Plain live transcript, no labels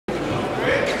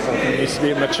needs to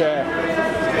be in the chair.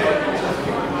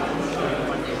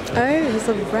 Oh, he's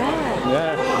a ref.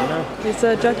 Yeah, I know. He's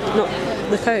a judge, not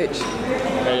the coach.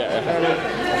 Yeah.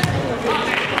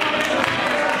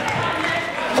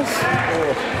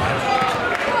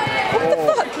 What the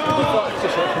fuck?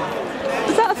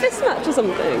 Is that a fist match or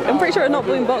something? I'm pretty sure it's not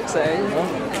blue boxing.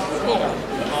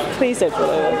 Please don't fall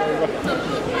over.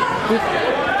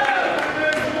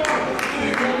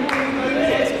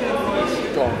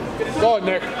 Go on,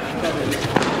 Nick.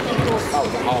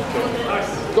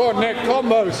 Go on, Nick.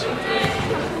 Combos.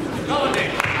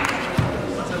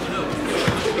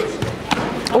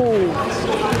 Oh.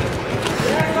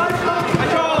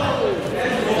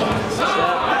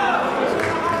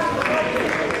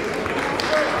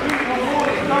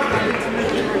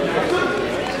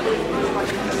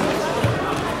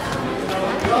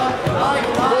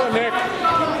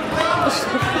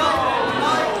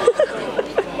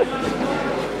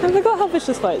 I forgot how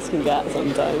vicious fights can get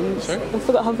sometimes. Sorry? I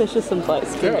forgot how vicious some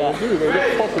fights can get. Yeah, they do. They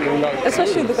get properly like.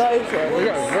 Especially the guys ones. They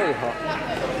get very hot.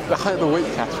 The higher the weight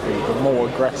category, the more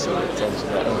aggressive it tends to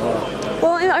get as well.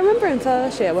 Well, I remember in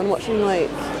first year when watching like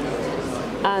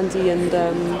Andy and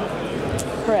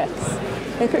Chris,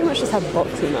 they pretty much just had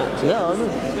boxing matches. Yeah, I know.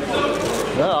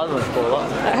 Yeah, I remember all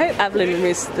that. I hope Evelyn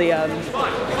removes the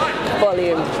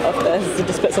volume of this and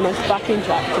just puts a nice backing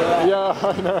track to it. Yeah,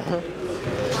 I know.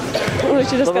 We're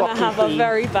just going to have a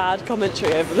very bad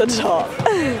commentary over the top.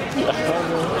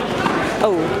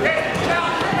 Oh.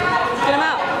 Get him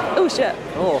out. Oh, shit.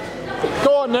 Oh.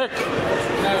 Go on, Nick.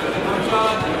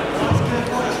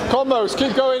 Combos,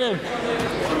 keep going in.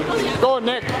 Go on,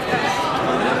 Nick.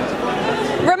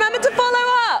 Remember to follow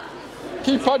up.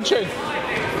 Keep punching.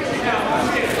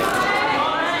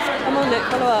 Come on, Nick,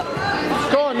 follow up.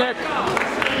 Go on, Nick.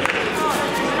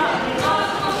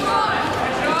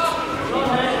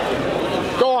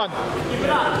 Go on.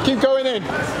 Keep going in.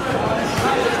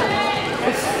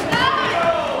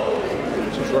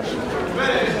 Just rushing.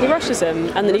 He rushes him,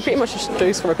 and then he pretty much just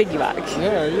goes for a piggyback.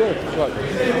 Yeah. Like.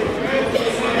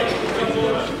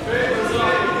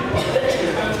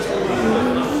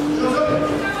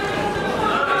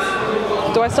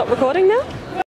 Do I stop recording now?